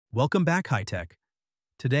Welcome back, High Tech.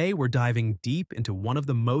 Today, we're diving deep into one of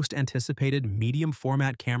the most anticipated medium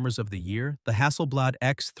format cameras of the year, the Hasselblad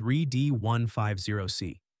X3D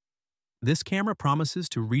 150C. This camera promises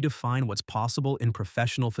to redefine what's possible in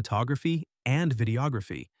professional photography and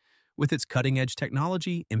videography. With its cutting-edge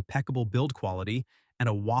technology, impeccable build quality, and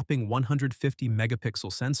a whopping 150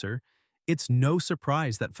 megapixel sensor, it's no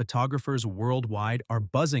surprise that photographers worldwide are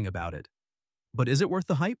buzzing about it. But is it worth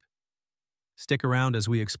the hype? Stick around as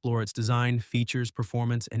we explore its design, features,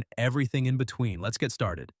 performance, and everything in between. Let's get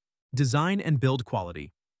started. Design and build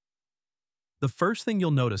quality. The first thing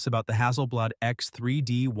you'll notice about the Hasselblad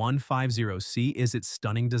X3D 150C is its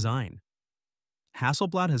stunning design.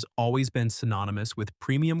 Hasselblad has always been synonymous with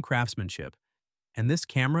premium craftsmanship, and this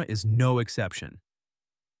camera is no exception.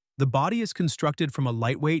 The body is constructed from a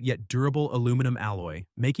lightweight yet durable aluminum alloy,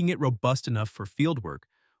 making it robust enough for fieldwork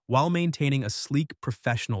while maintaining a sleek,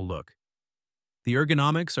 professional look. The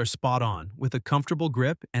ergonomics are spot on, with a comfortable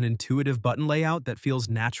grip and intuitive button layout that feels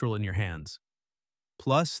natural in your hands.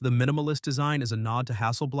 Plus, the minimalist design is a nod to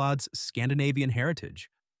Hasselblad's Scandinavian heritage,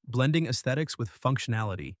 blending aesthetics with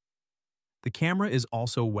functionality. The camera is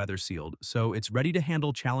also weather-sealed, so it's ready to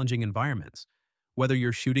handle challenging environments, whether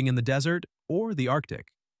you're shooting in the desert or the Arctic.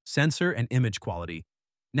 Sensor and image quality.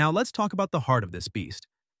 Now let's talk about the heart of this beast,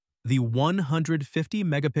 the 150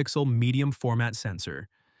 megapixel medium format sensor.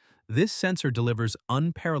 This sensor delivers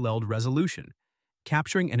unparalleled resolution,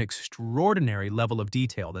 capturing an extraordinary level of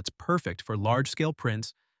detail that's perfect for large-scale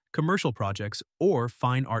prints, commercial projects, or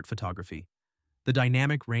fine art photography. The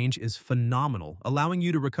dynamic range is phenomenal, allowing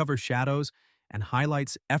you to recover shadows and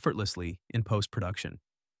highlights effortlessly in post-production.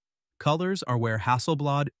 Colors are where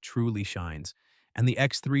Hasselblad truly shines, and the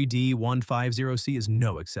X3D 150C is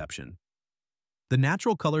no exception. The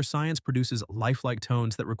natural color science produces lifelike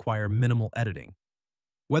tones that require minimal editing.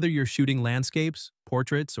 Whether you're shooting landscapes,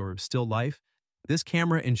 portraits, or still life, this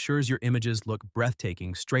camera ensures your images look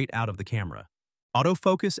breathtaking straight out of the camera.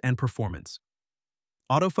 Autofocus and performance.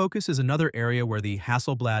 Autofocus is another area where the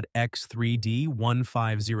Hasselblad X3D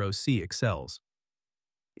 150C excels.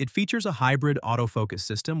 It features a hybrid autofocus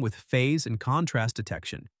system with phase and contrast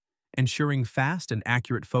detection, ensuring fast and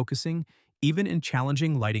accurate focusing even in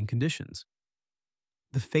challenging lighting conditions.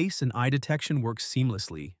 The face and eye detection works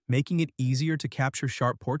seamlessly, making it easier to capture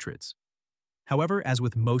sharp portraits. However, as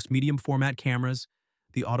with most medium format cameras,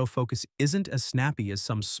 the autofocus isn't as snappy as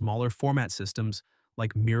some smaller format systems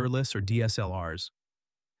like mirrorless or DSLRs.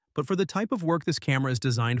 But for the type of work this camera is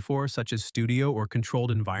designed for, such as studio or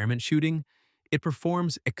controlled environment shooting, it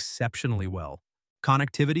performs exceptionally well.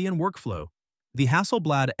 Connectivity and workflow. The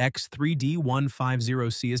Hasselblad X3D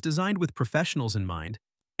 150C is designed with professionals in mind,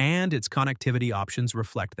 and its connectivity options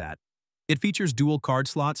reflect that. It features dual card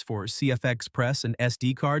slots for CFX Express and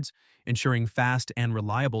SD cards, ensuring fast and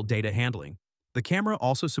reliable data handling. The camera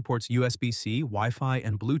also supports USB-C, Wi-Fi,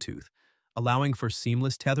 and Bluetooth, allowing for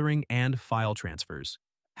seamless tethering and file transfers.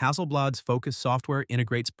 Hasselblad's Focus software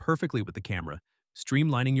integrates perfectly with the camera,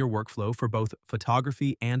 streamlining your workflow for both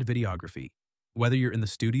photography and videography. Whether you're in the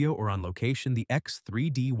studio or on location, the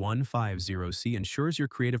X3D 150C ensures your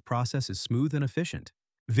creative process is smooth and efficient.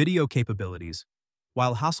 Video capabilities.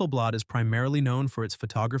 While Hasselblad is primarily known for its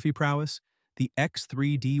photography prowess, the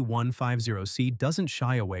X3D 150C doesn't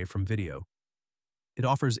shy away from video. It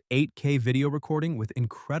offers 8K video recording with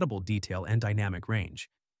incredible detail and dynamic range,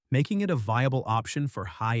 making it a viable option for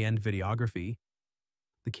high-end videography.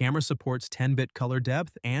 The camera supports 10-bit color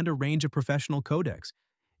depth and a range of professional codecs,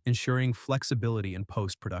 ensuring flexibility in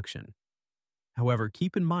post-production. However,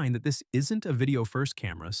 keep in mind that this isn't a video-first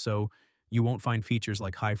camera, so you won't find features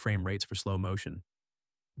like high frame rates for slow motion.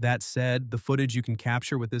 That said, the footage you can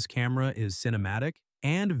capture with this camera is cinematic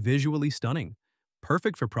and visually stunning,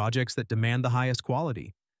 perfect for projects that demand the highest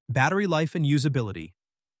quality. Battery life and usability.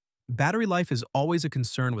 Battery life is always a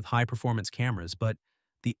concern with high-performance cameras, but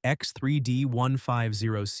the X3D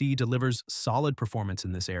 150C delivers solid performance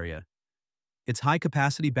in this area. Its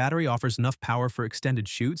high-capacity battery offers enough power for extended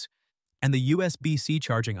shoots, and the USB-C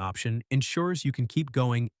charging option ensures you can keep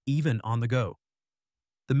going even on the go.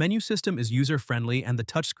 The menu system is user-friendly and the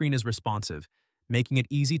touchscreen is responsive, making it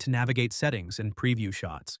easy to navigate settings and preview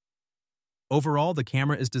shots. Overall, the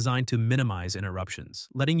camera is designed to minimize interruptions,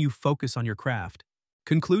 letting you focus on your craft.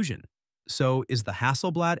 Conclusion. So, is the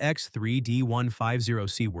Hasselblad X3D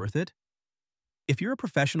 150C worth it? If you're a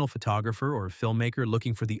professional photographer or filmmaker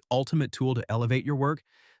looking for the ultimate tool to elevate your work,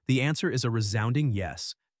 the answer is a resounding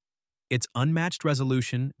yes. Its unmatched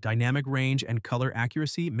resolution, dynamic range, and color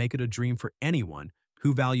accuracy make it a dream for anyone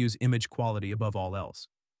who values image quality above all else.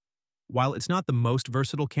 While it's not the most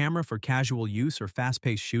versatile camera for casual use or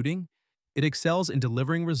fast-paced shooting, It excels in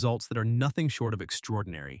delivering results that are nothing short of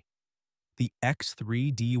extraordinary. The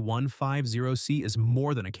X3D 150C is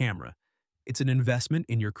more than a camera. It's an investment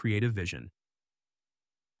in your creative vision.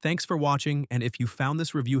 Thanks for watching, and if you found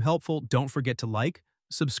this review helpful, don't forget to like,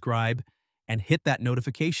 subscribe, and hit that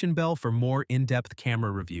notification bell for more in-depth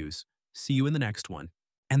camera reviews. See you in the next one.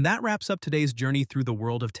 And that wraps up today's journey through the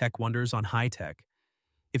world of tech wonders on high tech.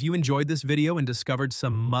 If you enjoyed this video and discovered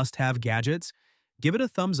some must-have gadgets, give it a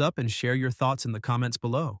thumbs up and share your thoughts in the comments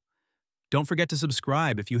below. Don't forget to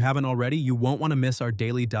subscribe if you haven't already. You won't want to miss our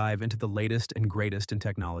daily dive into the latest and greatest in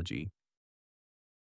technology.